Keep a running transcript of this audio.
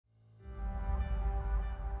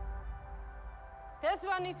This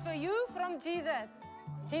one is for you from Jesus.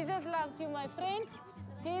 Jesus loves you, my friend.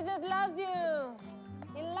 Jesus loves you.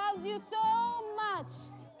 He loves you so much.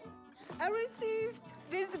 I received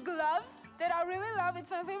these gloves that I really love.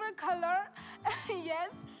 It's my favorite color.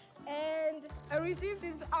 Yes. And I received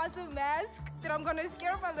this awesome mask that I'm gonna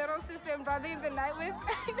scare my little sister and brother in the night with.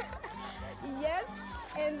 Yes.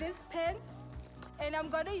 And this pens. And I'm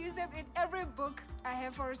gonna use them in every book I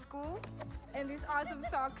have for school. And these awesome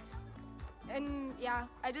socks. And yeah,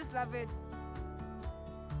 I just love it.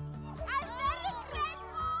 I'm very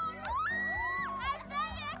grateful. I'm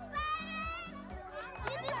very excited.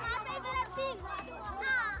 This is my favorite thing.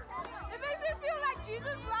 It makes me feel like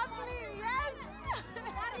Jesus loves me. Yes.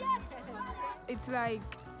 It's like,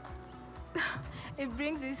 it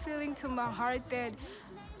brings this feeling to my heart that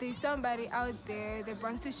there's somebody out there that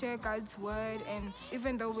wants to share God's word, and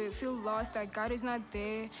even though we feel lost, that God is not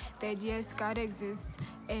there, that yes, God exists,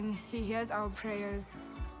 and He hears our prayers.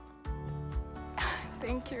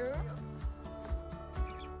 Thank you.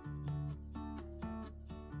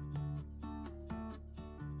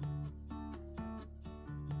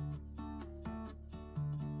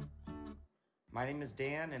 My name is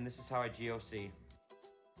Dan, and this is how I GOC.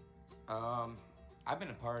 I've been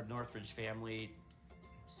a part of Northridge family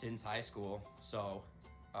since high school, so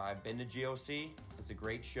I've been to GOC. It's a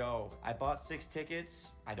great show. I bought 6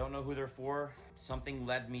 tickets. I don't know who they're for. Something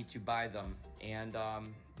led me to buy them, and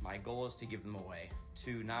my goal is to give them away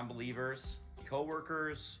to non-believers,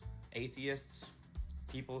 coworkers, atheists,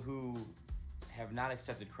 people who have not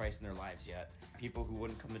accepted Christ in their lives yet, people who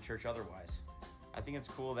wouldn't come to church otherwise. I think it's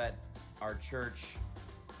cool that our church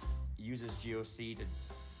uses GOC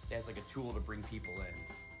as like a tool to bring people in.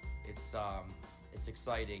 It's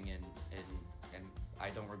exciting, and I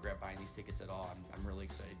don't regret buying these tickets at all. I'm really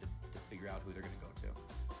excited to figure out who they're going to go to.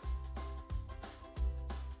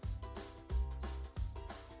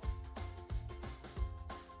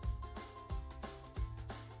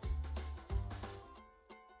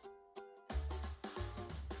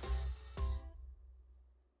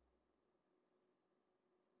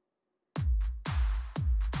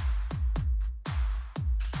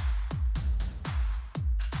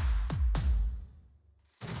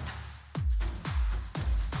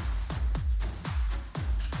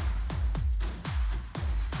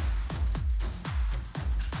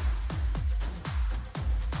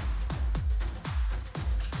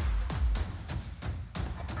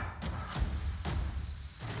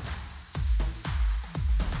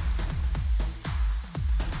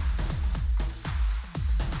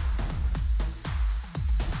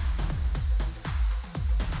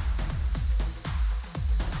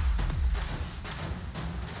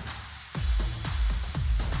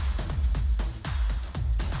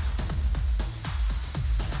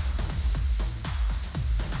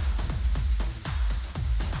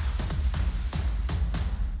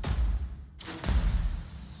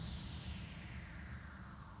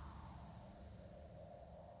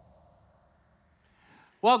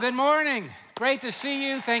 Well, good morning. Great to see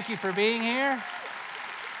you. Thank you for being here.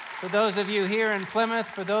 For those of you here in Plymouth,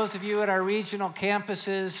 for those of you at our regional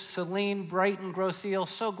campuses, Saline, Brighton, Grosse Ile,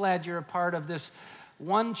 so glad you're a part of this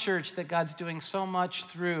one church that God's doing so much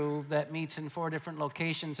through that meets in 4 different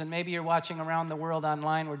locations. And maybe you're watching around the world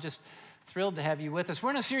online. We're just thrilled to have you with us.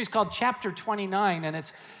 We're in a series called Chapter 29, and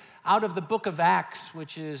it's out of the book of Acts,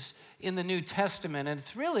 which is in the New Testament. And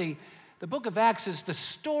it's really, the book of Acts is the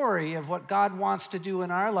story of what God wants to do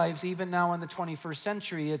in our lives, even now in the 21st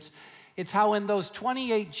century. It's how in those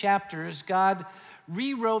 28 chapters, God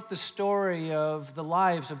rewrote the story of the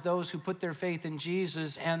lives of those who put their faith in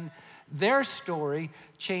Jesus, and their story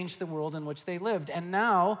changed the world in which they lived. And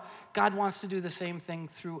now, God wants to do the same thing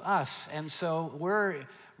through us. And so we're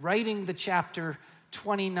writing the chapter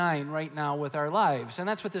 29 right now with our lives. And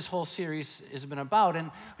that's what this whole series has been about.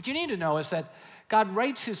 And what you need to know is that God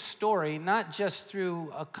writes his story not just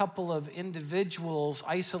through a couple of individuals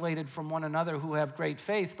isolated from one another who have great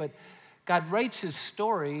faith, but God writes his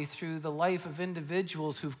story through the life of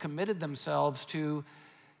individuals who've committed themselves to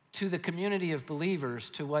the community of believers,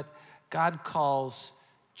 to what God calls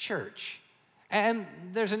church. And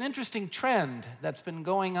there's an interesting trend that's been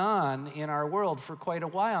going on in our world for quite a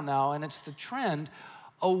while now, and it's the trend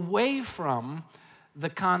away from the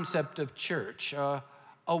concept of church,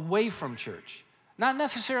 away from church. Not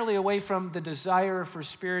necessarily away from the desire for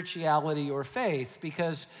spirituality or faith,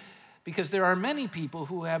 because there are many people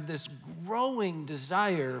who have this growing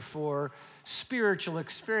desire for spiritual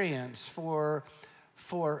experience, for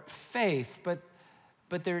faith, but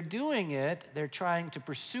they're doing it, they're trying to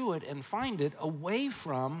pursue it and find it away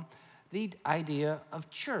from the idea of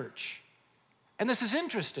church. And this is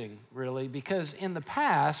interesting, really, because in the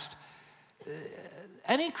past,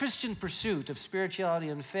 any Christian pursuit of spirituality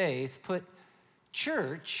and faith put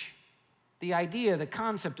church, the idea, the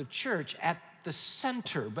concept of church, at the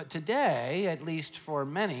center. But today, at least for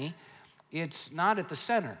many, it's not at the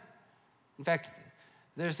center. In fact,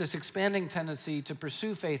 there's this expanding tendency to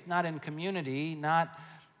pursue faith not in community, not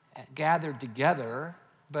gathered together,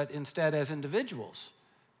 but instead as individuals,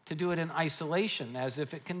 to do it in isolation, as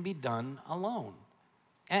if it can be done alone.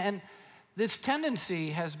 And this tendency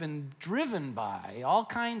has been driven by all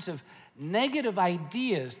kinds of negative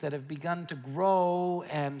ideas that have begun to grow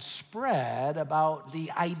and spread about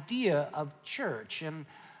the idea of church. And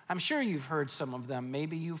I'm sure you've heard some of them.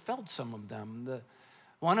 Maybe you felt some of them.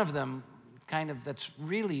 One of them that's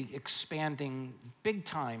really expanding big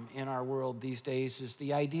time in our world these days is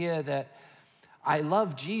the idea that I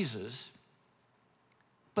love Jesus,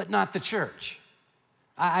 but not the church.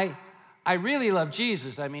 I really love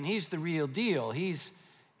Jesus. I mean, he's the real deal. He's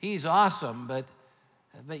awesome, but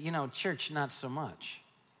church not so much.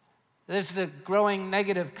 There's the growing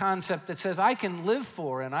negative concept that says I can live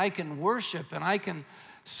for and I can worship and I can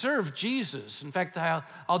serve Jesus. In fact,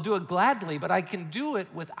 I'll do it gladly, but I can do it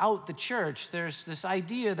without the church. There's this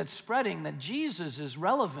idea that's spreading that Jesus is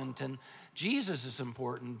relevant and Jesus is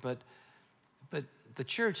important, but the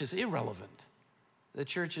church is irrelevant. The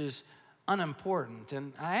church is unimportant.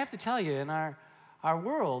 And I have to tell you, in our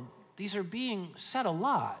world, these are being said a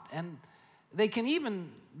lot. And they can even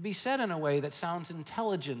be said in a way that sounds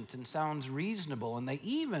intelligent and sounds reasonable. And they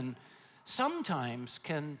even sometimes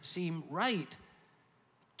can seem right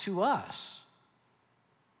to us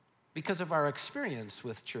because of our experience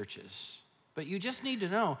with churches. But you just need to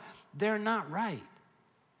know they're not right.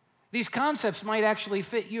 These concepts might actually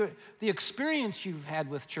fit the experience you've had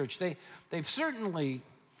with church. They've certainly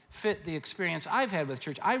fit the experience I've had with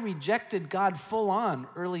church. I rejected God full on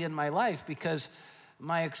early in my life because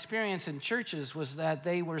my experience in churches was that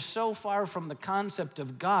they were so far from the concept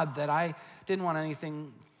of God that I didn't want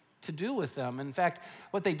anything to do with them. In fact,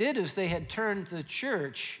 what they did is they had turned the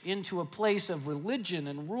church into a place of religion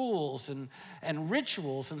and rules and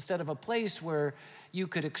rituals instead of a place where you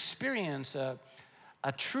could experience a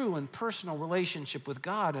true and personal relationship with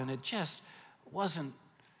God, and it just wasn't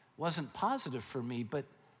positive for me. But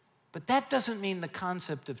that doesn't mean the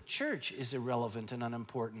concept of church is irrelevant and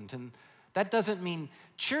unimportant, and that doesn't mean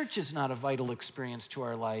church is not a vital experience to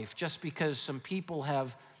our life just because some people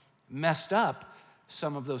have messed up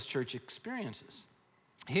some of those church experiences.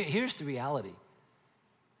 Here's the reality.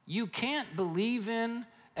 You can't believe in,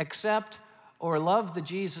 accept, or love the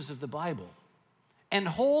Jesus of the Bible and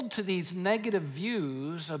hold to these negative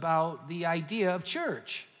views about the idea of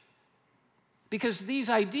church, because these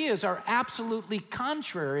ideas are absolutely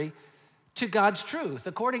contrary to God's truth.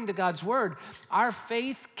 According to God's word, our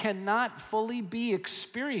faith cannot fully be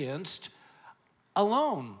experienced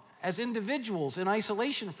alone, as individuals in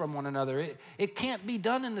isolation from one another. It can't be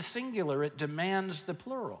done in the singular. It demands the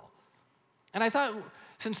plural. And I thought,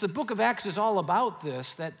 since the book of Acts is all about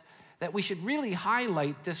this, that we should really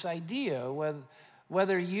highlight this idea,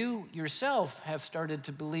 whether you yourself have started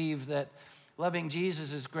to believe that loving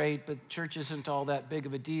Jesus is great, but church isn't all that big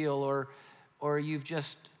of a deal, or you've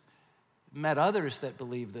just met others that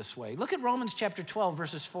believe this way. Look at Romans chapter 12,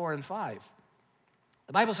 verses 4 and 5.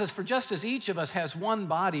 The Bible says, "For just as each of us has one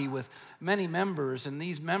body with many members, and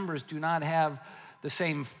these members do not have the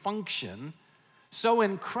same function, so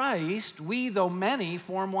in Christ, we, though many,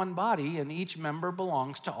 form one body, and each member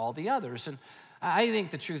belongs to all the others." And I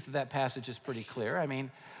think the truth of that passage is pretty clear. I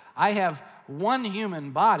mean, I have one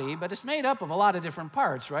human body, but it's made up of a lot of different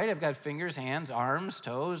parts, right? I've got fingers, hands, arms,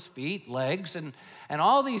 toes, feet, legs, and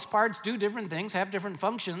all these parts do different things, have different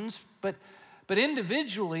functions, but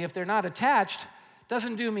individually, if they're not attached,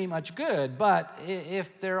 doesn't do me much good. But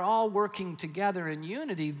if they're all working together in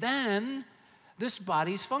unity, then this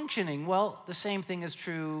body's functioning. Well, the same thing is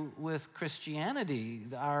true with Christianity,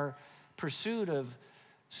 our pursuit of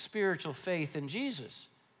spiritual faith in Jesus.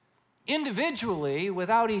 Individually,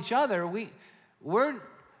 without each other, we're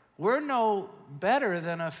no better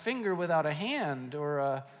than a finger without a hand or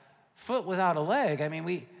a foot without a leg. I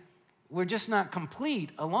mean, we're just not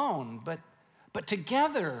complete alone. But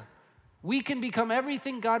together, we can become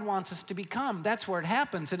everything God wants us to become. That's where it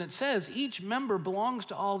happens. And it says each member belongs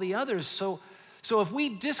to all the others. So if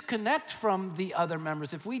we disconnect from the other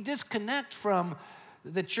members, if we disconnect from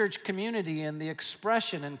the church community and the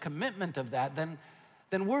expression and commitment of that,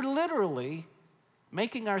 then we're literally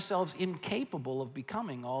making ourselves incapable of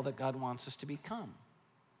becoming all that God wants us to become.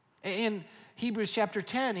 In Hebrews chapter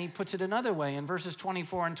 10, he puts it another way. In verses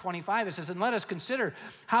 24 and 25, it says, and let us consider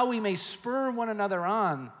how we may spur one another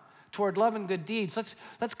on toward love and good deeds. Let's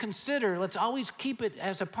always keep it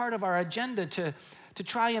as a part of our agenda to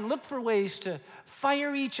try and look for ways to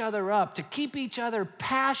fire each other up, to keep each other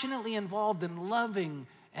passionately involved in loving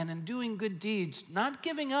and in doing good deeds, not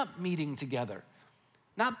giving up meeting together,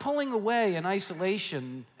 not pulling away in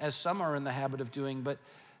isolation, as some are in the habit of doing, but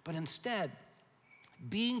instead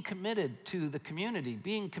being committed to the community,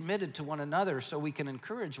 being committed to one another so we can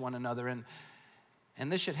encourage one another.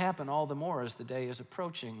 And this should happen all the more as the day is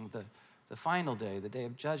approaching, the final day, the day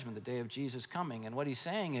of judgment, the day of Jesus coming. And what he's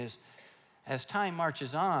saying is, as time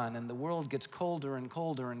marches on and the world gets colder and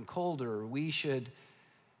colder and colder, we should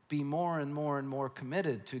be more and more and more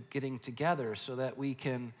committed to getting together so that we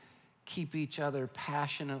can keep each other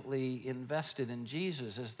passionately invested in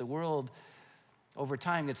Jesus. As the world over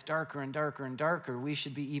time gets darker and darker and darker, we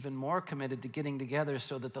should be even more committed to getting together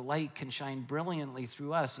so that the light can shine brilliantly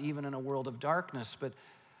through us, even in a world of darkness. But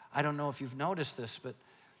I don't know if you've noticed this, but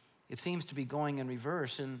it seems to be going in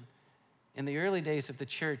reverse. And in the early days of the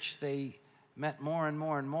church, they met more and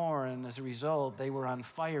more and more, and as a result, they were on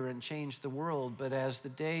fire and changed the world. But as the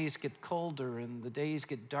days get colder and the days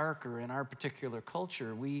get darker in our particular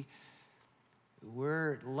culture,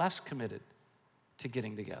 we're less committed to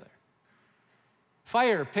getting together.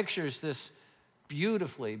 Fire pictures this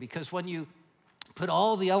beautifully, because when you put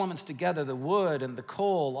all the elements together, the wood and the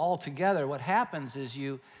coal all together, what happens is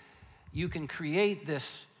you can create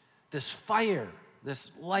this fire,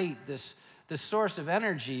 this light, this source of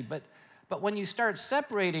energy. But when you start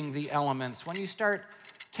separating the elements, when you start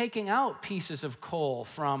taking out pieces of coal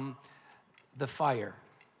from the fire,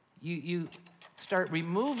 you start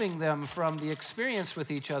removing them from the experience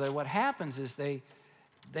with each other, what happens is they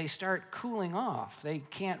start cooling off. They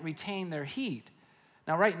can't retain their heat.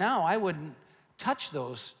 Now, right now, I wouldn't touch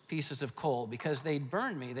those pieces of coal because they'd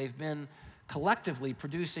burn me. They've been collectively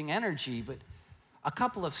producing energy, but a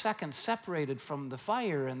couple of seconds separated from the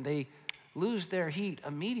fire and they lose their heat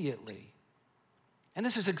immediately. And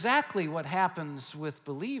this is exactly what happens with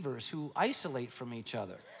believers who isolate from each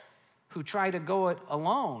other, who try to go it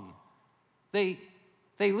alone. They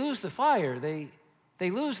lose the fire. They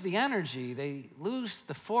lose the energy, they lose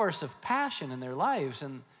the force of passion in their lives,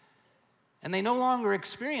 and they no longer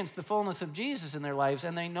experience the fullness of Jesus in their lives,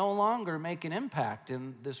 and they no longer make an impact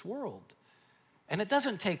in this world. And it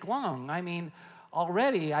doesn't take long. I mean,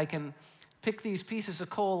 already I can pick these pieces of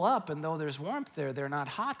coal up, and though there's warmth there, they're not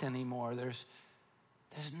hot anymore. There's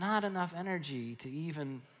not enough energy to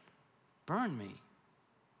even burn me.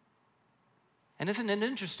 And isn't it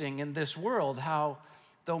interesting in this world how,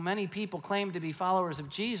 though many people claim to be followers of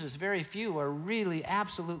Jesus, very few are really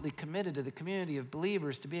absolutely committed to the community of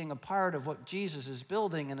believers, to being a part of what Jesus is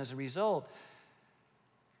building. And as a result,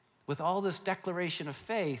 with all this declaration of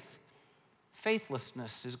faith,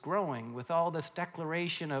 faithlessness is growing. With all this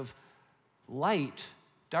declaration of light,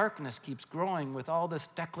 darkness keeps growing. With all this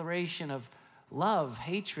declaration of love,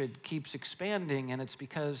 hatred keeps expanding. And it's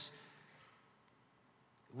because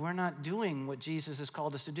we're not doing what Jesus has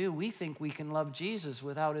called us to do. We think we can love Jesus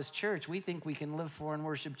without his church. We think we can live for and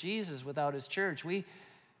worship Jesus without his church.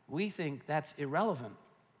 We think that's irrelevant.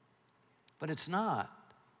 But it's not.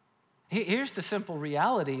 Here's the simple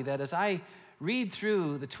reality that as I read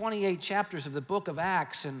through the 28 chapters of the book of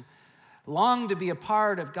Acts and long to be a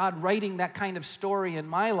part of God writing that kind of story in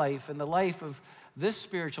my life and the life of this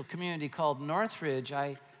spiritual community called Northridge,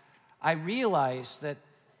 I realize that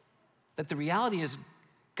the reality is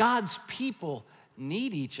God's people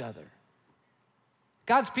need each other.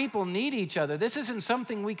 God's people need each other. This isn't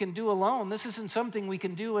something we can do alone. This isn't something we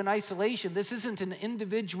can do in isolation. This isn't an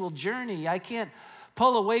individual journey. I can't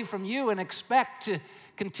pull away from you and expect to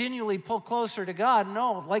continually pull closer to God.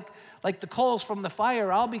 No, like the coals from the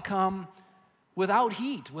fire, I'll become without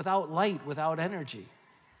heat, without light, without energy.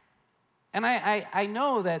 And I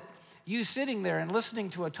know that you sitting there and listening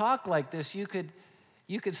to a talk like this, you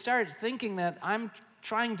could start thinking that I'm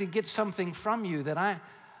trying to get something from you, that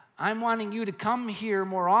I'm wanting you to come here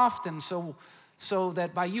more often so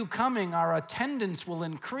that by you coming, our attendance will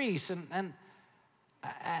increase. And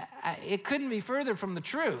it couldn't be further from the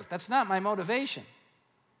truth. That's not my motivation.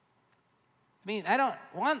 I mean, I don't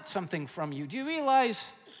want something from you. Do you realize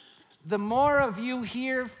the more of you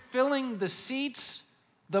here filling the seats,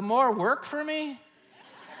 the more work for me?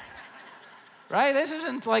 Right? This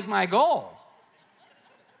isn't like my goal.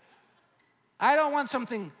 I don't want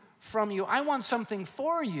something from you. I want something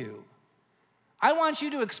for you. I want you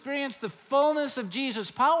to experience the fullness of Jesus'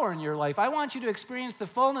 power in your life. I want you to experience the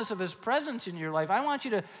fullness of his presence in your life. I want you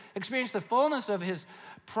to experience the fullness of his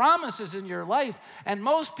promises in your life. And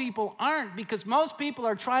most people aren't, because most people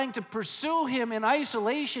are trying to pursue him in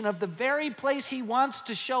isolation of the very place he wants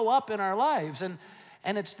to show up in our lives. And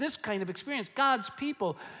it's this kind of experience. God's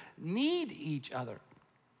people need each other.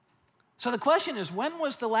 So the question is, when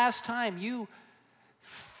was the last time you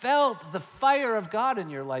felt the fire of God in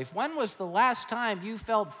your life? When was the last time you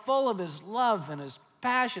felt full of his love and his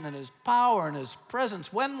passion and his power and his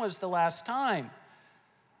presence? When was the last time?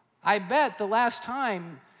 I bet the last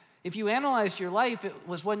time, if you analyzed your life, it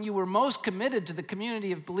was when you were most committed to the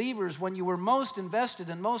community of believers, when you were most invested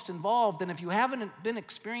and most involved. And if you haven't been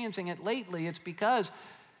experiencing it lately, it's because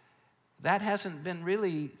that hasn't been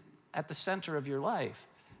really at the center of your life.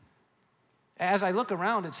 As I look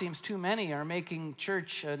around, it seems too many are making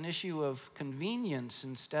church an issue of convenience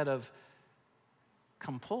instead of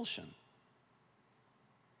compulsion.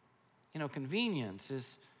 You know, convenience is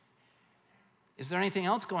there anything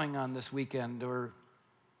else going on this weekend, or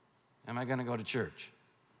am I going to go to church?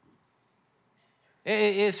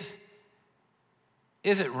 Is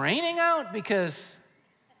it raining out? Because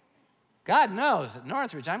God knows at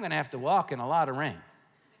Northridge I'm going to have to walk in a lot of rain.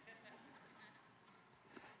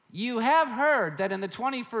 You have heard that in the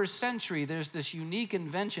 21st century, there's this unique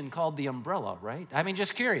invention called the umbrella, right? I mean,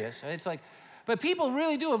 just curious. It's like, but people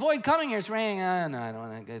really do avoid coming here. It's raining. No, I don't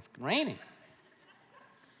want to. It's raining.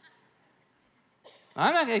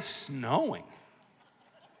 I'm not. It's snowing.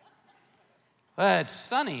 Well, it's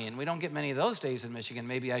sunny, and we don't get many of those days in Michigan.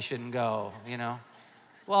 Maybe I shouldn't go, you know.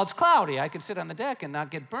 Well, it's cloudy. I could sit on the deck and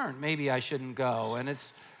not get burnt. Maybe I shouldn't go. And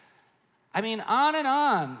it's, I mean, on and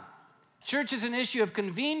on. Church is an issue of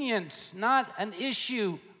convenience, not an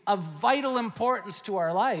issue of vital importance to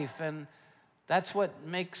our life. And that's what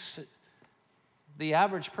makes the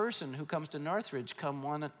average person who comes to Northridge come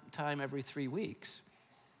one time every 3 weeks.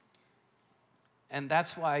 And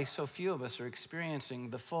that's why so few of us are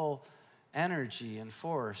experiencing the full energy and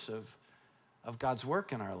force of God's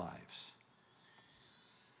work in our lives.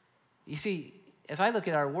 You see, as I look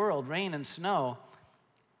at our world, rain and snow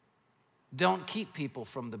don't keep people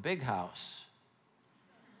from the big house.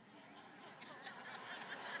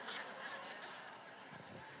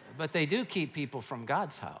 But they do keep people from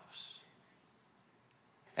God's house.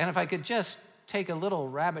 And if I could just take a little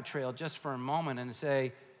rabbit trail just for a moment and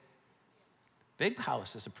say, big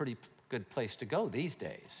house is a pretty good place to go these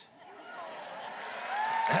days.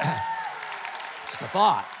 Just a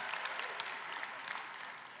thought.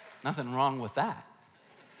 Nothing wrong with that.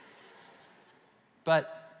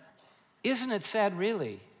 But isn't it sad,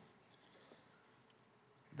 really,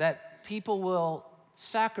 that people will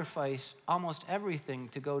sacrifice almost everything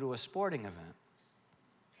to go to a sporting event?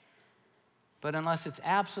 But unless it's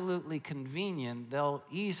absolutely convenient, they'll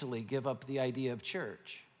easily give up the idea of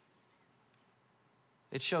church.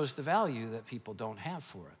 It shows the value that people don't have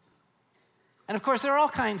for it. And of course, there are all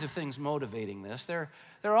kinds of things motivating this. There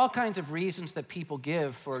are all kinds of reasons that people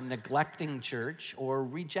give for neglecting church or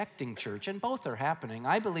rejecting church, and both are happening.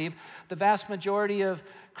 I believe the vast majority of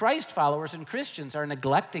Christ followers and Christians are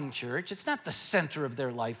neglecting church. It's not the center of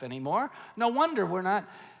their life anymore. No wonder we're not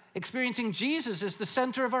experiencing Jesus as the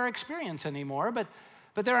center of our experience anymore.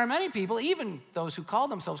 But there are many people, even those who call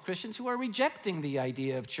themselves Christians, who are rejecting the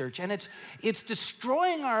idea of church. And it's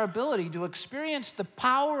destroying our ability to experience the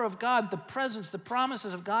power of God, the presence, the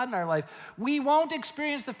promises of God in our life. We won't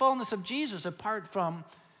experience the fullness of Jesus apart from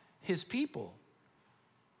his people.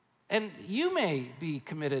 And you may be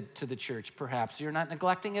committed to the church, perhaps. You're not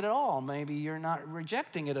neglecting it at all. Maybe you're not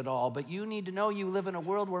rejecting it at all. But you need to know you live in a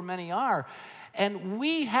world where many are. And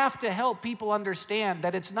we have to help people understand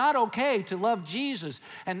that it's not okay to love Jesus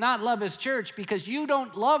and not love his church, because you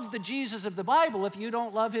don't love the Jesus of the Bible if you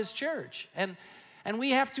don't love his church. And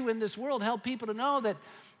we have to, in this world, help people to know that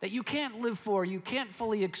you can't live for, you can't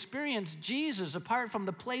fully experience Jesus apart from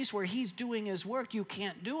the place where he's doing his work. You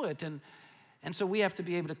can't do it. And so we have to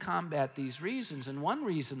be able to combat these reasons. And one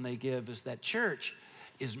reason they give is that church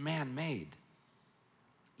is man-made.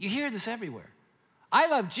 You hear this everywhere. I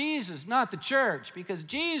love Jesus, not the church, because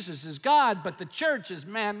Jesus is God, but the church is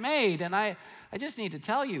man-made. And I just need to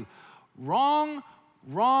tell you, wrong,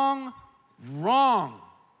 wrong, wrong.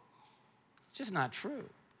 It's just not true.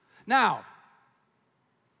 Now,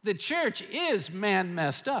 the church is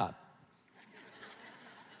man-messed up,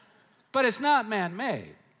 but it's not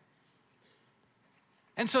man-made.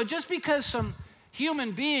 And so just because some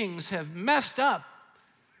human beings have messed up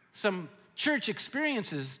some church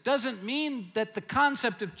experiences doesn't mean that the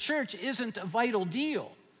concept of church isn't a vital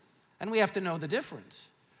deal. And we have to know the difference.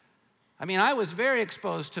 I mean, I was very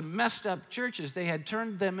exposed to messed up churches. They had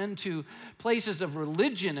turned them into places of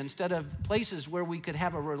religion instead of places where we could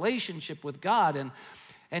have a relationship with God.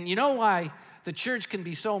 And you know why the church can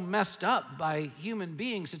be so messed up by human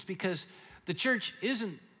beings? It's because the church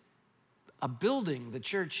isn't a building. The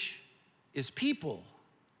church is people.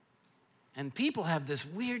 And people have this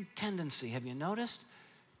weird tendency, have you noticed,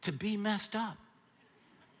 to be messed up.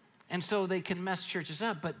 And so they can mess churches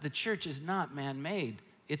up, but the church is not man-made.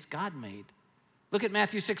 It's God-made. Look at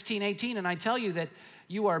Matthew 16:18, and I tell you that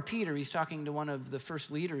you are Peter. He's talking to one of the first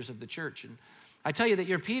leaders of the church. And I tell you that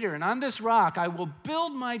you're Peter, and on this rock I will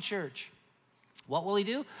build my church. What will he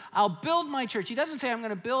do? I'll build my church. He doesn't say I'm going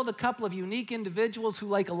to build a couple of unique individuals who,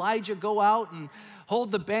 like Elijah, go out and hold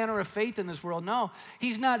the banner of faith in this world. No,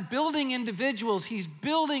 he's not building individuals. He's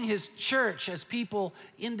building his church as people,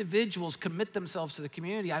 individuals, commit themselves to the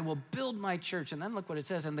community. I will build my church. And then look what it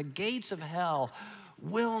says, and the gates of hell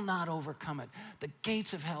will not overcome it. The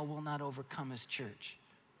gates of hell will not overcome his church.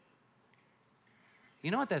 You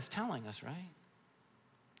know what that's telling us, right?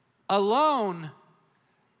 Alone,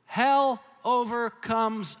 hell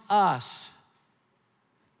overcomes us.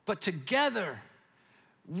 But together,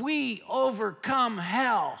 we overcome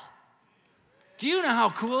hell. Do you know how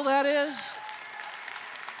cool that is?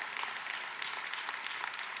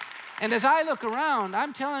 And as I look around,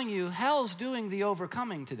 I'm telling you, hell's doing the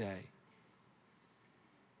overcoming today.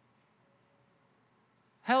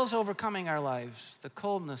 Hell's overcoming our lives, the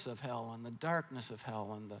coldness of hell and the darkness of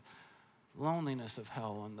hell and the loneliness of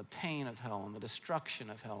hell and the pain of hell and the destruction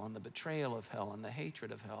of hell and the betrayal of hell and the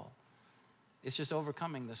hatred of hell. It's just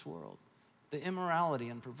overcoming this world. The immorality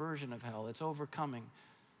and perversion of hell, it's overcoming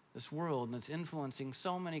this world, and it's influencing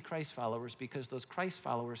so many Christ followers because those Christ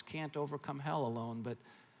followers can't overcome hell alone, but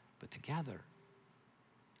together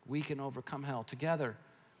we can overcome hell. Together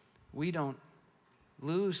we don't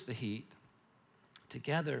lose the heat.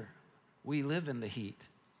 Together we live in the heat.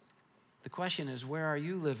 The question is, where are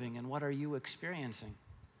you living and what are you experiencing?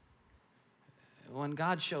 When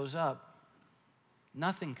God shows up,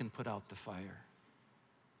 nothing can put out the fire.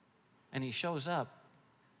 And he shows up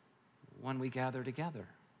when we gather together.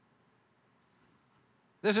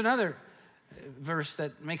 There's another verse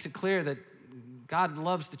that makes it clear that God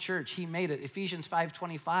loves the church. He made it. Ephesians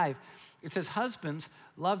 5:25. It says, husbands,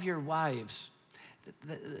 love your wives.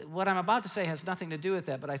 What I'm about to say has nothing to do with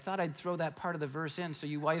that, but I thought I'd throw that part of the verse in so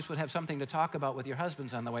you wives would have something to talk about with your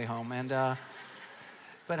husbands on the way home.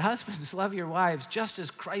 But husbands, love your wives just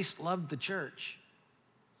as Christ loved the church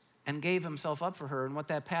and gave himself up for her. And what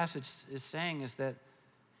that passage is saying is that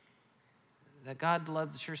God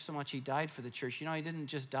loved the church so much he died for the church. You know, he didn't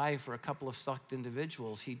just die for a couple of sucked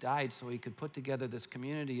individuals. He died so he could put together this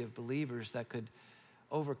community of believers that could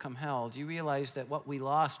overcome hell. Do you realize that what we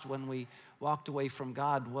lost when we walked away from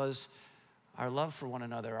God was our love for one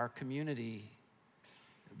another, our community?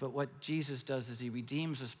 But what Jesus does is he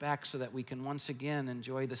redeems us back so that we can once again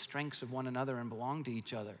enjoy the strengths of one another and belong to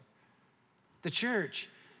each other. The church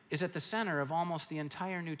is at the center of almost the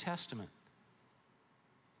entire New Testament.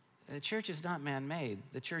 The church is not man-made.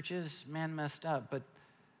 The church is man-messed up,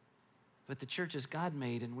 but the church is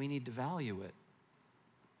God-made, and we need to value it.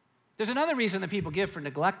 There's another reason that people give for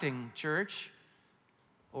neglecting church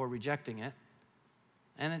or rejecting it,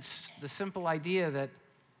 and it's the simple idea that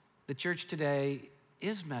the church today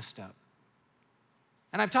is messed up.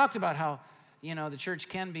 And I've talked about how, you know, the church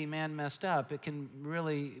can be man-messed up. It can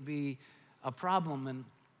really be a problem, and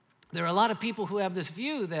there are a lot of people who have this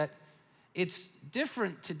view that it's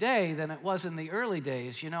different today than it was in the early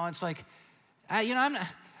days. You know, it's like,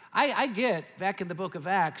 I get back in the book of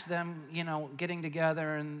Acts, them, you know, getting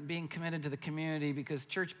together and being committed to the community because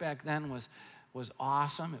church back then was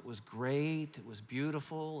awesome. It was great. It was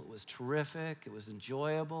beautiful. It was terrific. It was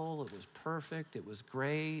enjoyable. It was perfect. It was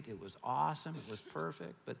great. It was awesome. It was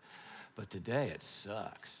perfect. But today it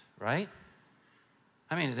sucks, right?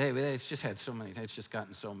 I mean, today it's just had so many. It's just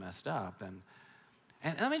gotten so messed up. And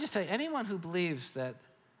let me just tell you, anyone who believes that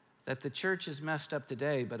the church is messed up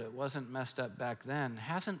today, but it wasn't messed up back then,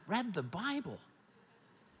 hasn't read the Bible.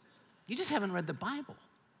 You just haven't read the Bible.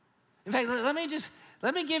 In fact,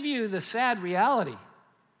 let me give you the sad reality.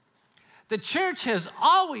 The church has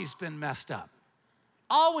always been messed up.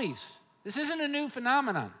 Always. This isn't a new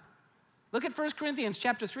phenomenon. Look at 1 Corinthians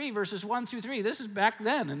chapter 3, verses 1 through 3. This is back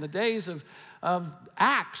then in the days of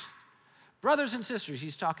Acts. Brothers and sisters,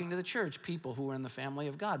 he's talking to the church, people who are in the family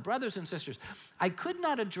of God. Brothers and sisters, I could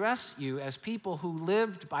not address you as people who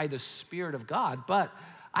lived by the Spirit of God, but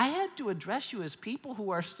I had to address you as people who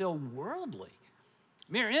are still worldly,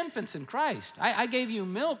 mere infants in Christ. I gave you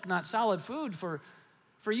milk, not solid food, for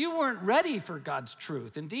For you weren't ready for God's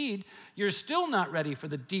truth. Indeed, you're still not ready for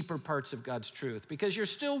the deeper parts of God's truth because you're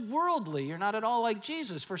still worldly. You're not at all like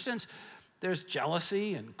Jesus. For since there's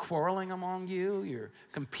jealousy and quarreling among you, you're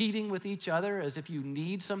competing with each other as if you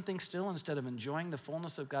need something still instead of enjoying the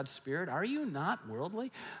fullness of God's Spirit. Are you not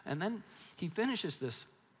worldly? And then he finishes this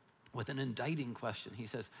with an indicting question. He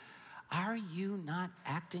says, are you not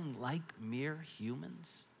acting like mere humans?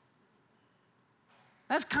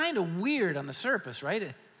 That's kind of weird on the surface,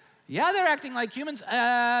 right? Yeah, they're acting like humans.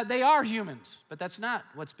 They are humans, but that's not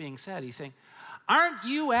what's being said. He's saying, aren't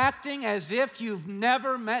you acting as if you've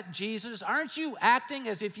never met Jesus? Aren't you acting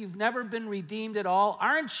as if you've never been redeemed at all?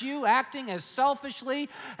 Aren't you acting as selfishly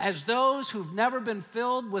as those who've never been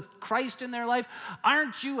filled with Christ in their life?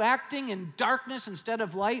 Aren't you acting in darkness instead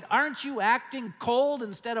of light? Aren't you acting cold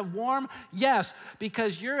instead of warm? Yes,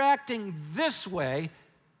 because you're acting this way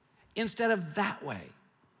instead of that way.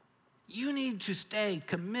 You need to stay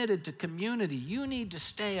committed to community. You need to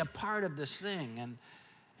stay a part of this thing.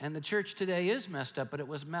 And the church today is messed up, but it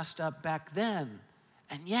was messed up back then.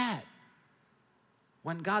 And yet,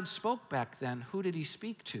 when God spoke back then, who did he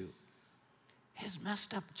speak to? His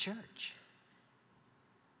messed up church.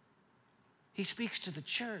 He speaks to the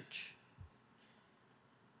church.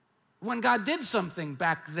 When God did something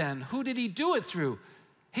back then, who did he do it through?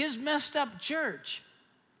 His messed up church.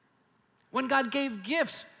 When God gave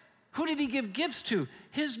gifts, who did he give gifts to?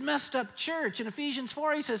 His messed up church. In Ephesians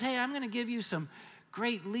 4, he says, hey, I'm going to give you some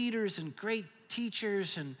great leaders and great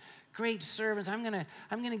teachers and great servants. I'm going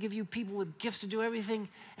to give you people with gifts to do everything.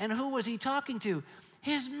 And who was he talking to?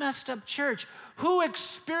 His messed up church. Who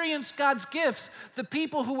experienced God's gifts? The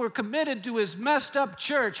people who were committed to his messed up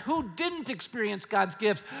church. Who didn't experience God's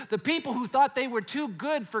gifts? The people who thought they were too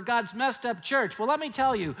good for God's messed up church. Well, let me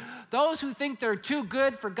tell you, those who think they're too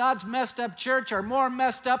good for God's messed up church are more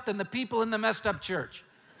messed up than the people in the messed up church.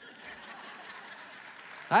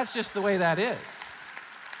 That's just the way that is.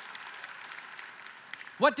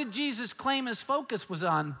 What did Jesus claim his focus was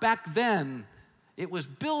on back then? It was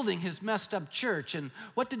building his messed up church. And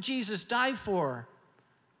what did Jesus die for?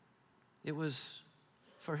 It was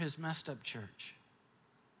for his messed up church.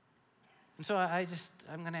 And so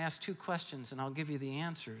I'm going to ask two questions and I'll give you the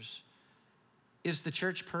answers. Is the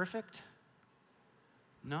church perfect?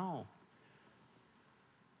 No.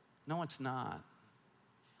 No, it's not.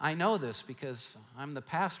 I know this because I'm the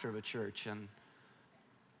pastor of a church and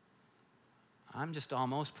I'm just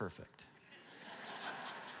almost perfect.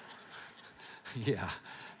 Yeah.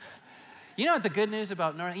 You know what the good news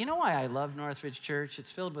about you know why I love Northridge Church? It's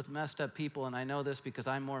filled with messed up people, and I know this because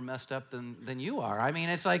I'm more messed up than you are. I mean,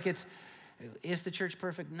 is the church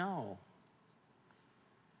perfect? No.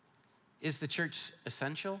 Is the church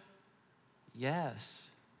essential? Yes.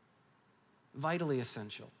 Vitally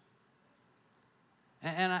essential.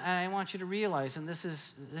 And I want you to realize, and this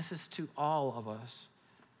is to all of us,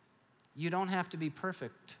 you don't have to be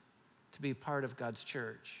perfect to be part of God's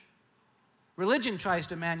church. Religion tries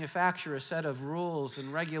to manufacture a set of rules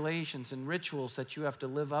and regulations and rituals that you have to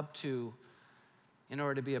live up to in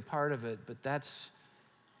order to be a part of it, but that's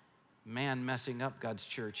man messing up God's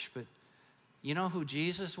church. But you know who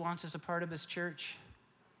Jesus wants as a part of his church?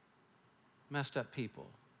 Messed up people.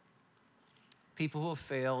 People who have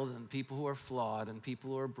failed and people who are flawed and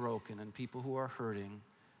people who are broken and people who are hurting,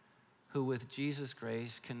 who with Jesus'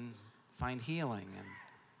 grace can find healing and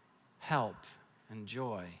help and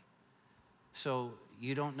joy. So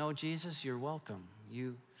you don't know Jesus, you're welcome.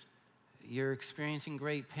 You're experiencing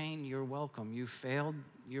great pain, you're welcome. You failed,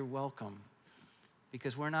 you're welcome.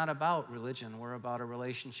 Because we're not about religion, we're about a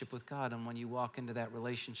relationship with God. And when you walk into that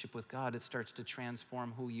relationship with God, it starts to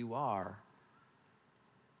transform who you are.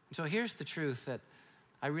 So here's the truth that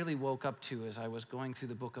I really woke up to as I was going through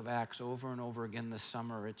the book of Acts over and over again this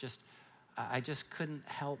summer. I just couldn't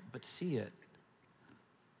help but see it.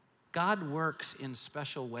 God works in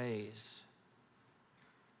special ways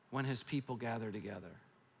when his people gather together.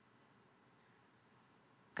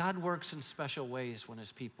 God works in special ways when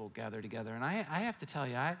his people gather together. And I have to tell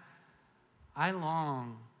you, I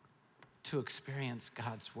long to experience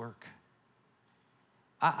God's work.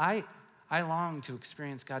 I long to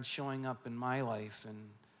experience God showing up in my life and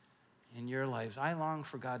in your lives. I long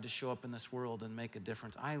for God to show up in this world and make a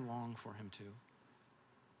difference. I long for him to.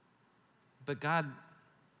 But God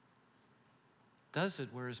does it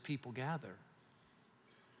where his people gather.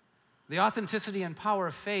 The authenticity and power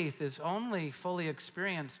of faith is only fully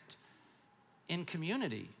experienced in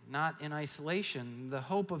community, not in isolation. The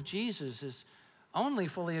hope of Jesus is only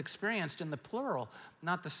fully experienced in the plural,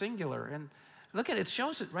 not the singular. And look at it, it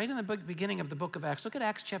shows it right in the beginning of the book of Acts. Look at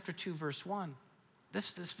Acts chapter 2, verse 1.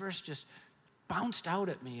 This verse just bounced out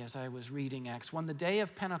at me as I was reading Acts. When the day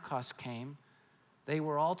of Pentecost came, they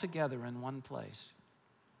were all together in one place.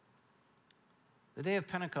 The day of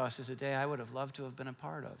Pentecost is a day I would have loved to have been a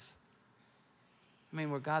part of. I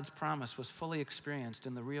mean, where God's promise was fully experienced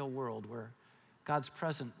in the real world, where God's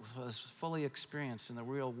presence was fully experienced in the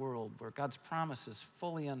real world, where God's promises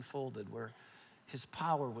fully unfolded, where his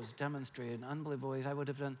power was demonstrated in unbelievable ways. I would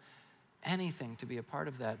have done anything to be a part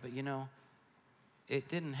of that. But you know, it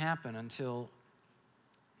didn't happen until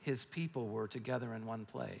his people were together in one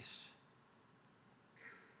place.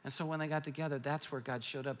 And so when they got together, that's where God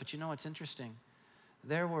showed up. But you know what's interesting?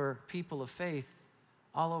 There were people of faith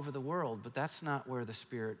all over the world, but that's not where the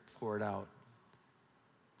Spirit poured out.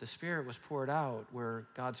 The Spirit was poured out where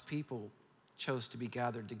God's people chose to be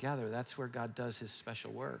gathered together. That's where God does his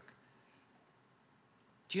special work.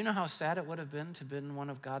 Do you know how sad it would have been to have been one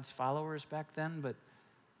of God's followers back then, but,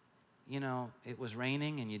 you know, it was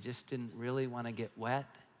raining and you just didn't really want to get wet?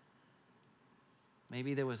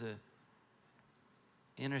 Maybe there was a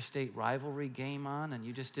interstate rivalry game on and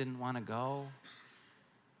you just didn't want to go.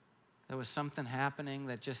 There was something happening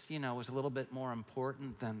that just, you know, was a little bit more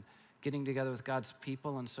important than getting together with God's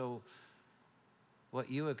people. And so what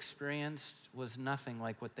you experienced was nothing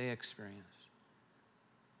like what they experienced.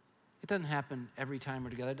 It doesn't happen every time we're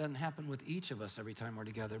together. It doesn't happen with each of us every time we're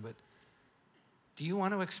together. But do you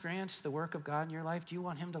want to experience the work of God in your life? Do you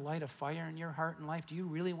want him to light a fire in your heart and life? Do you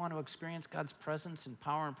really want to experience God's presence and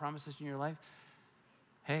power and promises in your life?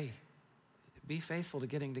 Hey, be faithful to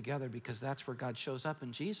getting together, because that's where God shows up.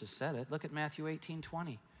 And Jesus said it. Look at Matthew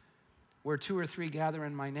 18:20. Where 2 or 3 gather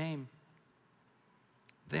in my name,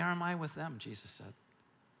 there am I with them, Jesus said.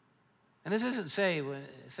 And this isn't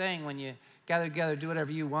saying when you gather together, do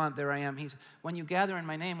whatever you want, there I am. When you gather in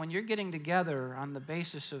my name, when you're getting together on the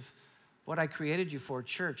basis of what I created you for,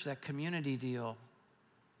 church, that community deal,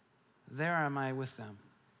 there am I with them.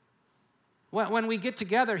 When we get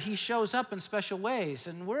together, he shows up in special ways.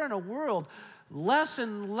 And we're in a world less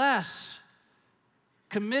and less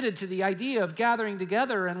committed to the idea of gathering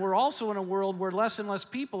together. And we're also in a world where less and less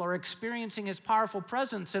people are experiencing his powerful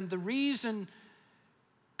presence. And the reason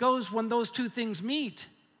goes when those two things meet.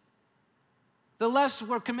 The less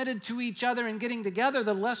we're committed to each other and getting together,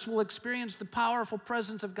 the less we'll experience the powerful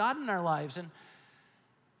presence of God in our lives. And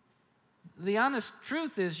the honest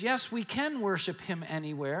truth is, yes, we can worship him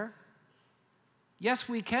anywhere. Yes,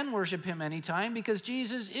 we can worship him anytime, because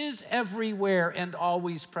Jesus is everywhere and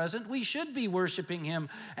always present. We should be worshiping him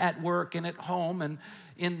at work and at home and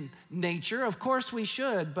in nature. Of course we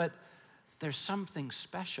should, but there's something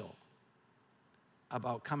special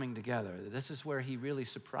about coming together. This is where he really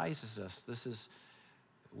surprises us. This is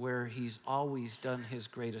where he's always done his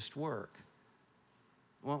greatest work.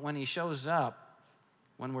 When he shows up,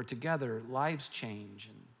 when we're together, lives change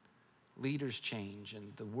and leaders change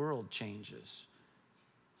and the world changes.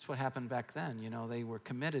 That's what happened back then. You know, they were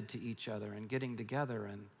committed to each other and getting together,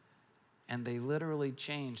 and they literally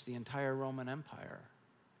changed the entire Roman Empire.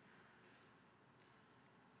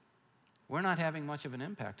 We're not having much of an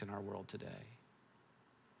impact in our world today.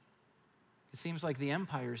 It seems like the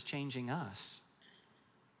empire is changing us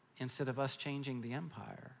instead of us changing the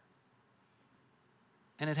empire.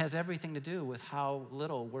 And it has everything to do with how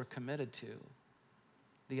little we're committed to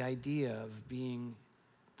the idea of being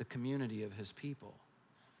the community of his people.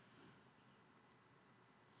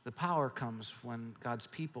 The power comes when God's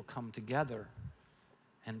people come together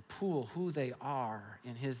and pool who they are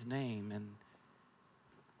in his name, and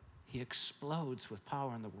he explodes with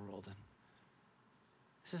power in the world. And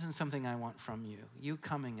this isn't something I want from you. You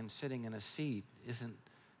coming and sitting in a seat isn't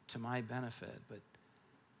to my benefit, but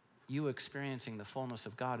you experiencing the fullness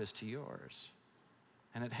of God is to yours.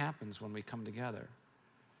 And it happens when we come together.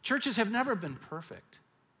 Churches have never been perfect.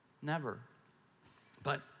 Never.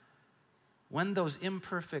 But when those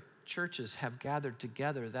imperfect churches have gathered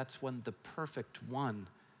together, that's when the perfect one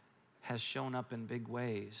has shown up in big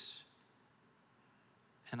ways.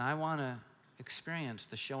 And I want to experience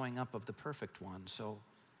the showing up of the perfect one. So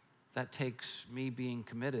that takes me being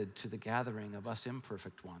committed to the gathering of us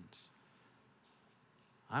imperfect ones.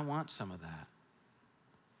 I want some of that.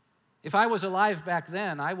 If I was alive back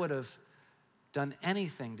then, I would have done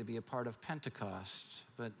anything to be a part of Pentecost,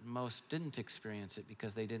 but most didn't experience it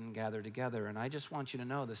because they didn't gather together. And I just want you to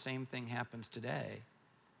know the same thing happens today.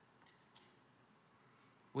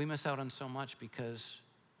 We miss out on so much because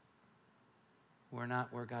we're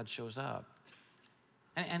not where God shows up.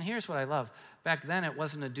 And here's what I love. Back then, it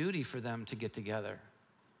wasn't a duty for them to get together.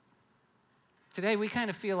 Today, we kind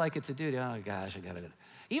of feel like it's a duty. Oh, gosh, I got to go.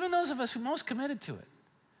 Even those of us who most committed to it.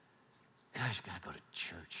 Gosh, I got to go to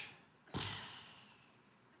church.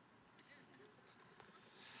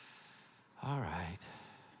 all right,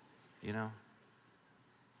 you know.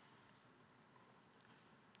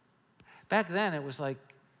 Back then, it was like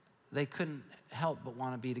they couldn't help but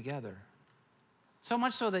want to be together. So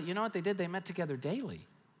much so that, you know what they did? They met together daily.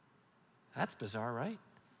 That's bizarre, right?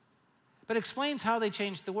 But it explains how they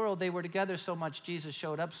changed the world. They were together so much, Jesus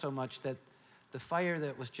showed up so much that the fire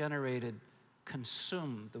that was generated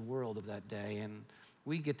consumed the world of that day. And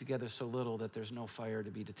we get together so little that there's no fire to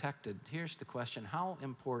be detected. Here's the question: how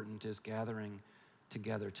important is gathering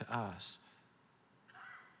together to us?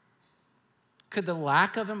 Could the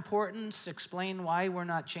lack of importance explain why we're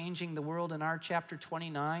not changing the world in our chapter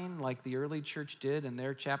 29 like the early church did in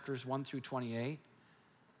their chapters 1 through 28?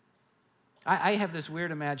 I have this weird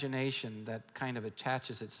imagination that kind of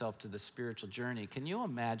attaches itself to the spiritual journey. Can you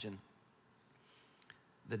imagine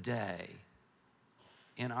the day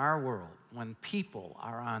in our world when people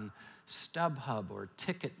are on StubHub or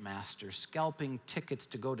Ticketmaster scalping tickets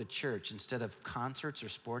to go to church instead of concerts or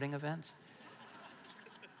sporting events?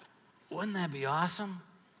 Wouldn't that be awesome?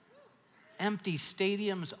 Empty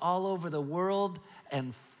stadiums all over the world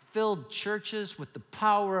and filled churches with the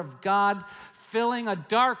power of God, filling a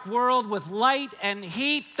dark world with light and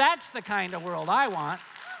heat. That's the kind of world I want.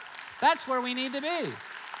 That's where we need to be.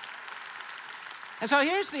 And so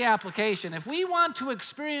here's the application. If we want to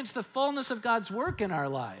experience the fullness of God's work in our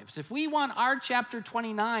lives, if we want our chapter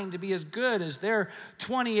 29 to be as good as their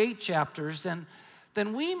 28 chapters, then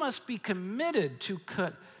we must be committed to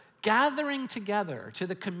gathering together to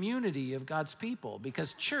the community of God's people,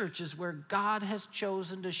 because church is where God has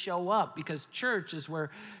chosen to show up, because church is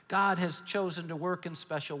where God has chosen to work in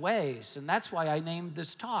special ways. And that's why I named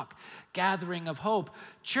this talk, Gathering of Hope.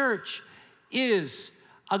 Church is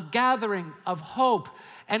a gathering of hope.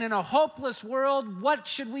 And in a hopeless world, what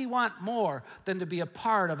should we want more than to be a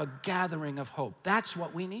part of a gathering of hope? That's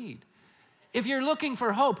what we need. If you're looking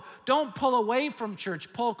for hope, don't pull away from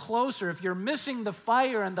church, pull closer. If you're missing the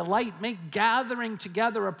fire and the light, make gathering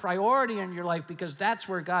together a priority in your life, because that's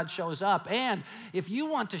where God shows up. And if you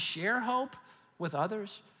want to share hope with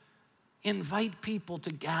others, invite people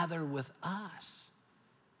to gather with us.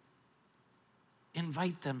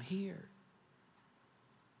 Invite them here.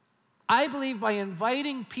 I believe by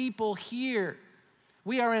inviting people here,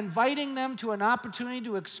 we are inviting them to an opportunity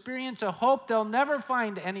to experience a hope they'll never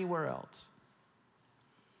find anywhere else.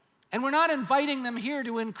 And we're not inviting them here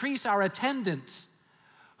to increase our attendance.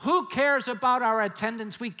 Who cares about our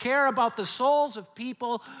attendance? We care about the souls of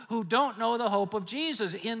people who don't know the hope of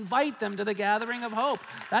Jesus. Invite them to the gathering of hope.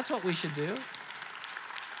 That's what we should do.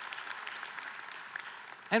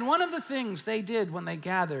 And one of the things they did when they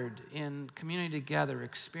gathered in community together,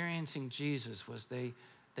 experiencing Jesus, was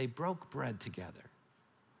they broke bread together.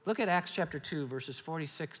 Look at Acts chapter 2, verses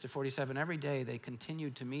 46 to 47. Every day they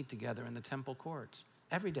continued to meet together in the temple courts.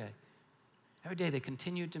 Every day. Every day they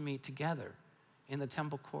continued to meet together in the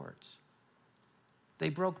temple courts. They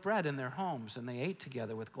broke bread in their homes, and they ate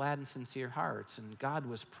together with glad and sincere hearts, and God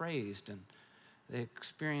was praised, and they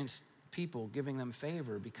experienced people giving them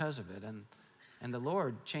favor because of it, and the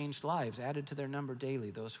Lord changed lives, added to their number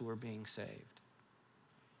daily those who were being saved.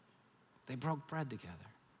 They broke bread together.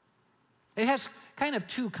 It has kind of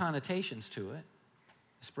two connotations to it,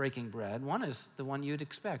 this breaking bread. One is the one you'd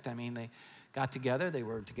expect. I mean, they got together, they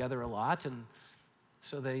were together a lot, and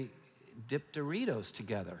so they dipped Doritos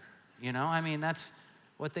together. You know, I mean, that's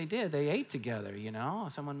what they did. They ate together, you know.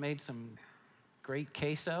 Someone made some great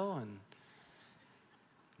queso, and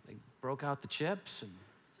they broke out the chips and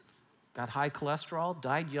got high cholesterol,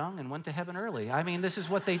 died young, and went to heaven early. I mean, this is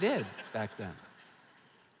what they did back then.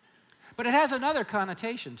 But it has another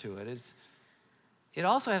connotation to it. It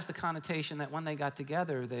also has the connotation that when they got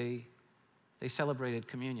together, they celebrated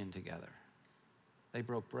communion together. They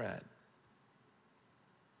broke bread.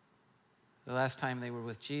 The last time they were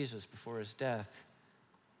with Jesus before his death,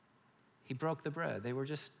 he broke the bread. They were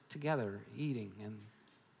just together eating,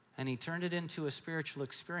 and he turned it into a spiritual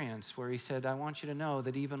experience where he said, I want you to know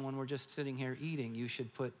that even when we're just sitting here eating, you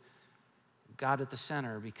should put God at the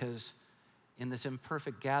center, because in this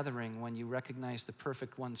imperfect gathering, when you recognize the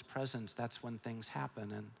perfect one's presence, that's when things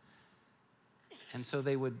happen. And so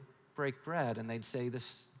they would break bread, and they'd say,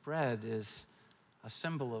 this bread is a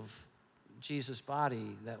symbol of Jesus'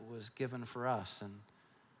 body that was given for us.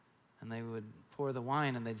 And they would pour the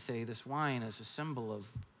wine, and they'd say, this wine is a symbol of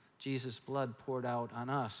Jesus' blood poured out on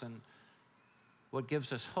us. And what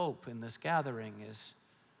gives us hope in this gathering is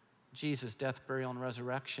Jesus' death, burial, and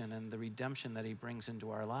resurrection, and the redemption that he brings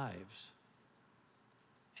into our lives.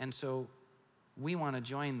 And so we want to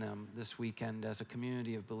join them this weekend as a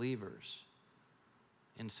community of believers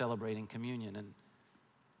in celebrating communion. And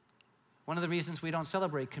One of the reasons we don't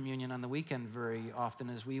celebrate communion on the weekend very often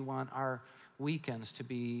is we want our weekends to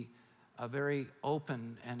be a very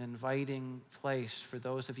open and inviting place for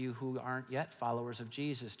those of you who aren't yet followers of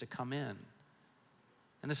Jesus to come in.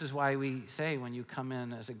 And this is why we say when you come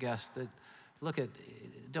in as a guest that,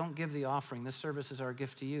 don't give the offering. This service is our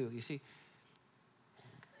gift to you. You see,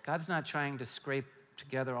 God's not trying to scrape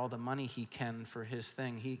together all the money he can for his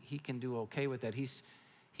thing. He can do okay with that. He's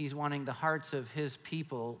wanting the hearts of his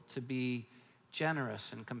people to be generous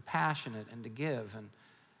and compassionate and to give.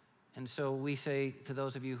 And so we say to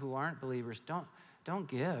those of you who aren't believers, don't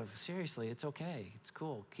give. Seriously, it's okay. It's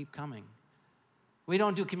cool. Keep coming. We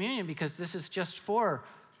don't do communion because this is just for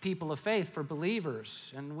people of faith, for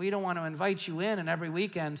believers. And we don't want to invite you in and every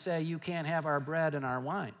weekend say you can't have our bread and our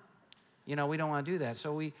wine. We don't want to do that.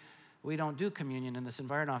 So we don't do communion in this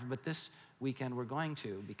environment often, but this weekend we're going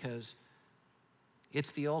to, because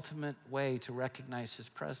it's the ultimate way to recognize his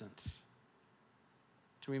presence,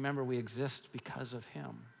 to remember we exist because of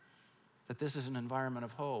him, that this is an environment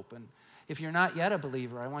of hope. And if you're not yet a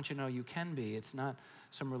believer, I want you to know you can be. It's not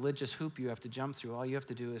some religious hoop you have to jump through. All you have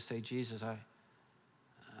to do is say, Jesus, I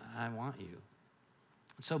want you.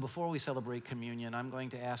 So before we celebrate communion, I'm going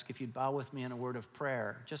to ask if you'd bow with me in a word of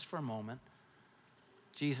prayer, just for a moment.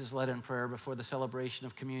 Jesus led in prayer before the celebration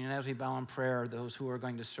of communion. As we bow in prayer, those who are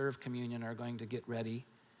going to serve communion are going to get ready.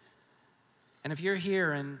 And if you're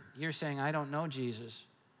here and you're saying, I don't know Jesus,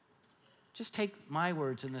 just take my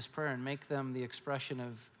words in this prayer and make them the expression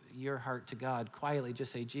of your heart to God. Quietly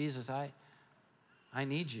just say, Jesus, I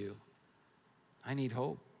need you. I need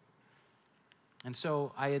hope. And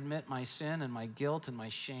so I admit my sin and my guilt and my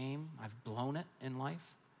shame. I've blown it in life.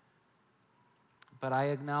 But I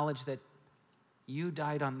acknowledge that you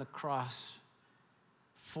died on the cross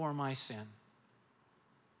for my sin.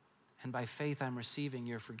 And by faith, I'm receiving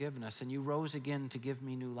your forgiveness. And you rose again to give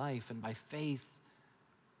me new life. And by faith,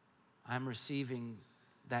 I'm receiving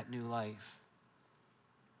that new life.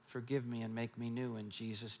 Forgive me and make me new in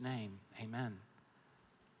Jesus' name. Amen.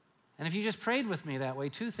 And if you just prayed with me that way,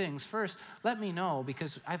 two things. First, let me know,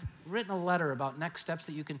 because I've written a letter about next steps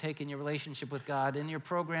that you can take in your relationship with God. In your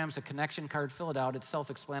programs, a connection card, fill it out. It's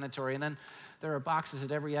self-explanatory. And then there are boxes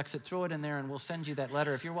at every exit. Throw it in there, and we'll send you that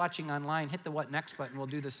letter. If you're watching online, hit the What Next button. We'll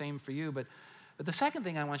do the same for you. But the second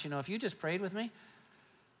thing I want you to know, if you just prayed with me,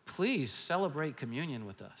 please celebrate communion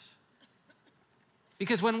with us.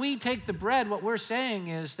 Because when we take the bread, what we're saying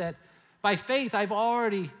is that by faith, I've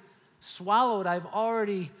already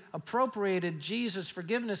appropriated Jesus'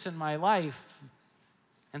 forgiveness in my life.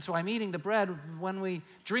 And so I'm eating the bread. When we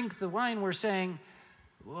drink the wine, we're saying,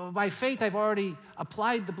 well, by faith, I've already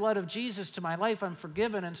applied the blood of Jesus to my life. I'm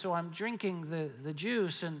forgiven, and so I'm drinking the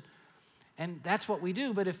juice. And that's what we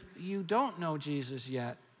do. But if you don't know Jesus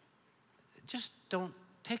yet, just don't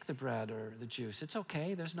take the bread or the juice. It's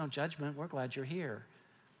okay. There's no judgment. We're glad you're here.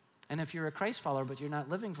 And if you're a Christ follower, but you're not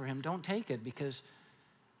living for him, don't take it, because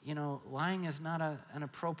lying is not an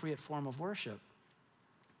appropriate form of worship.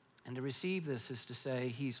 And to receive this is to say,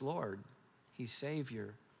 he's Lord, he's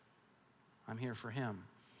Savior, I'm here for him.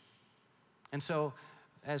 And so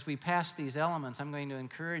as we pass these elements, I'm going to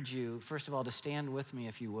encourage you, first of all, to stand with me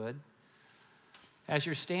if you would. As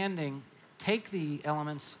you're standing, take the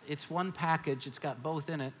elements. It's one package. It's got both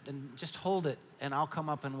in it. And just hold it, and I'll come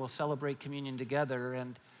up and we'll celebrate communion together.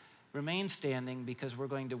 And remain standing, because we're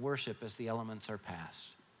going to worship as the elements are passed.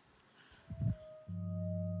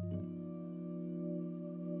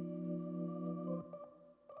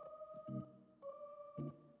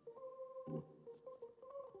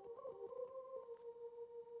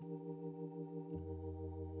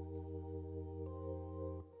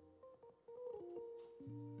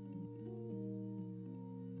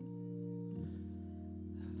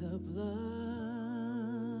 The blood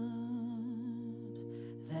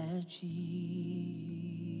that Jesus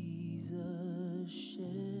shed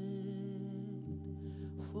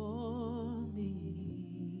for me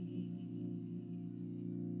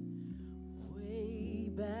way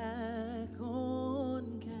back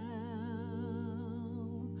on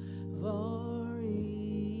Calvary,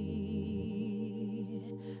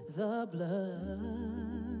 the blood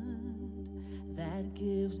that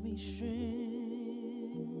gives me strength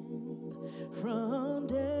from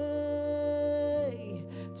day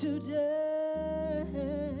to day,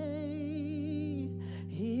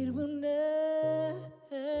 it will never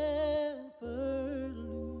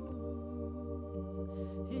lose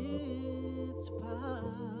its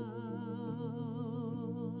power,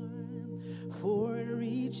 for it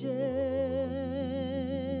reaches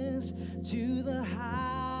to the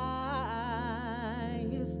highest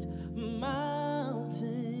mountain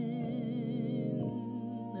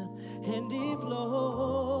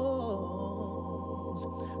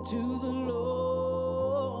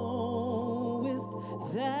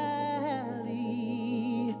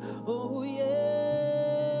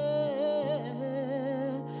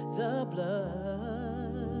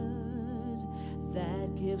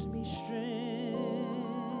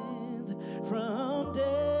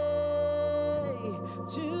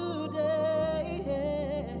today.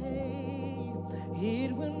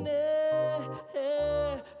 It will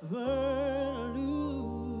never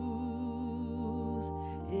lose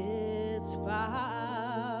its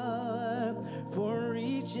power, for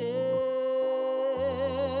reaches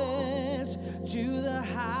to the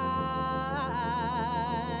highest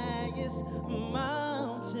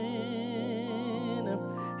mountain,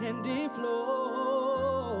 and it flows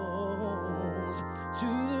to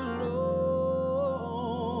the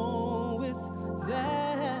lowest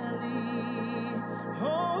valley.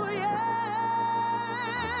 Oh yeah,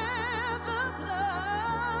 the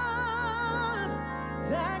blood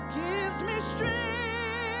that gives me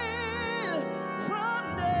strength from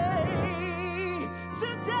day to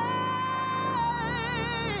day.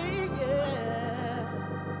 Yeah,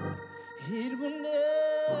 it will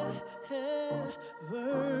never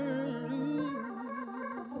lose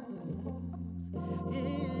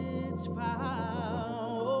its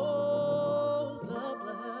power. Oh, the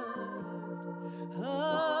blood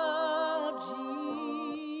of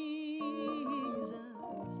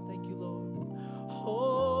Jesus. Thank you, Lord.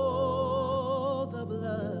 Oh, the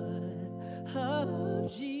blood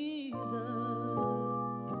of Jesus.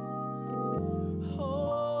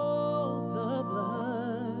 Oh, the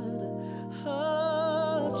blood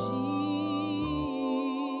of Jesus.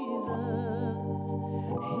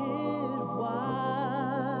 It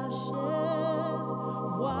washes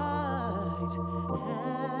white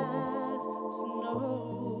as snow.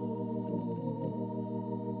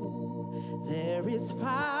 There is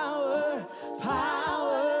power,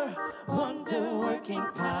 power, wonder-working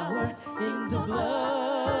power in the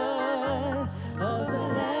blood of the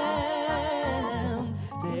Lamb.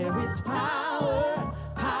 There is power,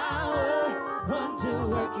 power,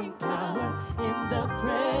 wonder-working power in the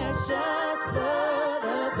precious blood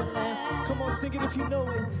of the Lamb. Come on, sing it if you know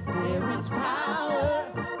it. There is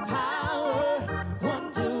power, power,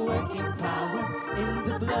 wonder-working power in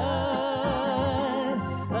the blood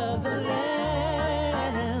of the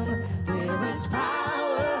Lamb. There is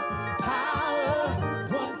power, power,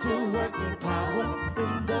 wonder-working power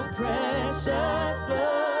in the precious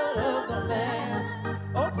blood of the Lamb.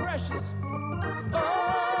 Oh, precious.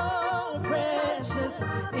 Oh, precious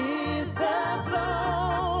is the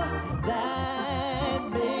flow that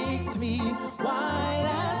makes me white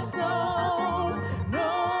as snow.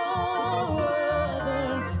 No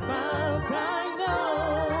other fount I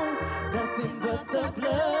know, nothing but the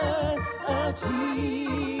blood of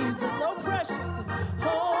Jesus. Oh, precious,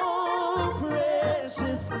 oh,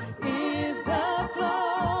 precious is the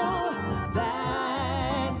flow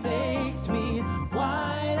that makes me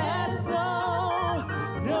white as snow.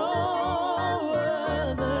 No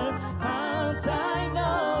other fount I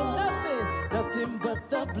know, nothing but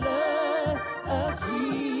the blood of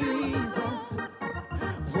Jesus.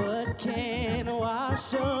 What can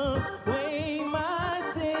wash away my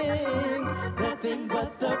sins? Nothing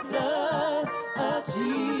but the blood of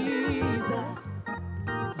Jesus.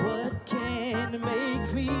 What can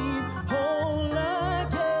make me whole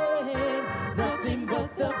again? Nothing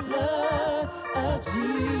but the blood of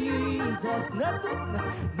Jesus.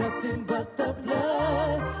 Nothing but the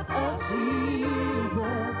blood of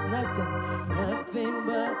Jesus. Nothing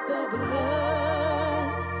but the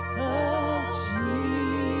blood of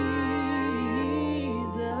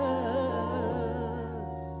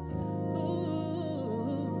Jesus.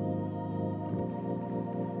 Ooh.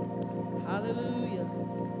 Hallelujah.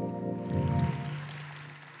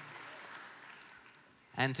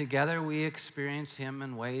 And together we experience him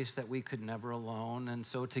in ways that we could never alone. And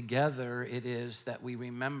so together it is that we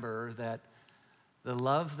remember that the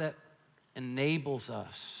love that enables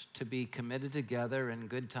us to be committed together in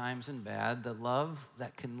good times and bad, the love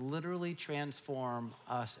that can literally transform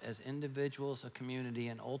us as individuals, a community,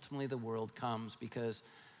 and ultimately the world, comes because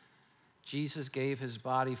Jesus gave his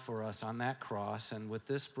body for us on that cross. And with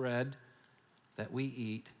this bread that we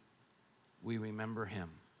eat, we remember him.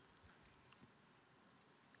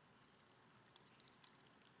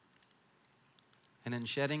 And in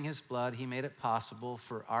shedding his blood, he made it possible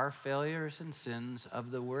for our failures and sins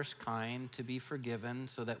of the worst kind to be forgiven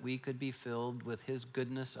so that we could be filled with his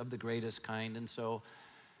goodness of the greatest kind. And so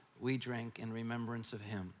we drink in remembrance of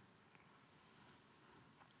him.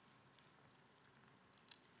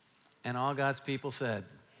 And all God's people said,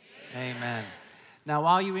 Amen. Now,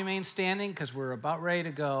 while you remain standing, because we're about ready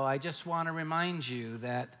to go, I just want to remind you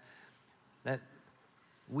that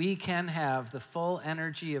we can have the full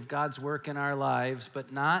energy of God's work in our lives,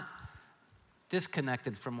 but not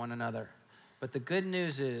disconnected from one another. But the good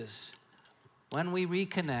news is, when we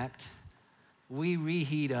reconnect, we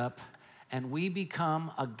reheat up, and we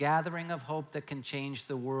become a gathering of hope that can change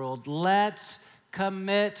the world. Let's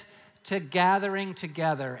commit to gathering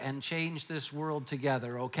together and change this world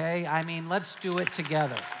together, okay? I mean, let's do it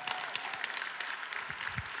together.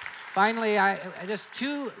 Finally, just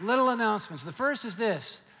two little announcements. The first is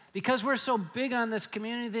this. Because we're so big on this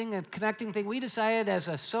community thing and connecting thing, we decided as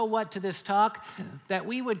a so what to this talk that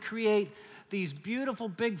we would create these beautiful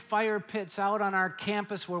big fire pits out on our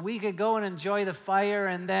campus where we could go and enjoy the fire,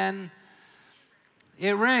 and then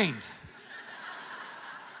it rained.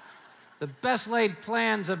 The best laid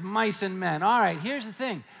plans of mice and men. All right, here's the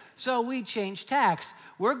thing. So we changed tacks.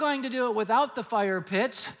 We're going to do it without the fire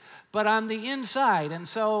pits, but on the inside. And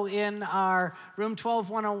so in our room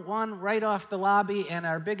 121, right off the lobby, and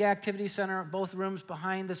our big activity center, both rooms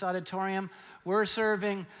behind this auditorium, we're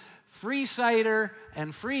serving free cider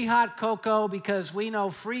and free hot cocoa because we know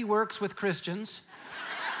free works with Christians.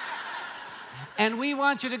 And we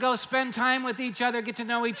want you to go spend time with each other, get to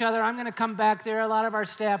know each other. I'm going to come back there, a lot of our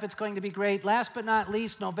staff. It's going to be great. Last but not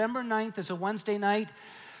least, November 9th is a Wednesday night.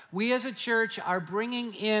 We as a church are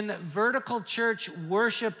bringing in Vertical Church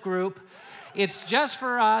Worship Group. It's just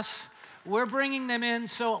for us. We're bringing them in,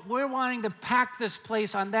 so we're wanting to pack this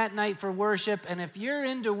place on that night for worship. And if you're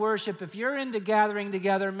into worship, if you're into gathering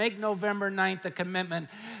together, make November 9th a commitment.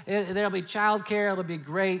 There'll be childcare. It'll be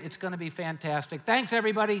great. It's going to be fantastic. Thanks,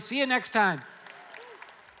 everybody. See you next time.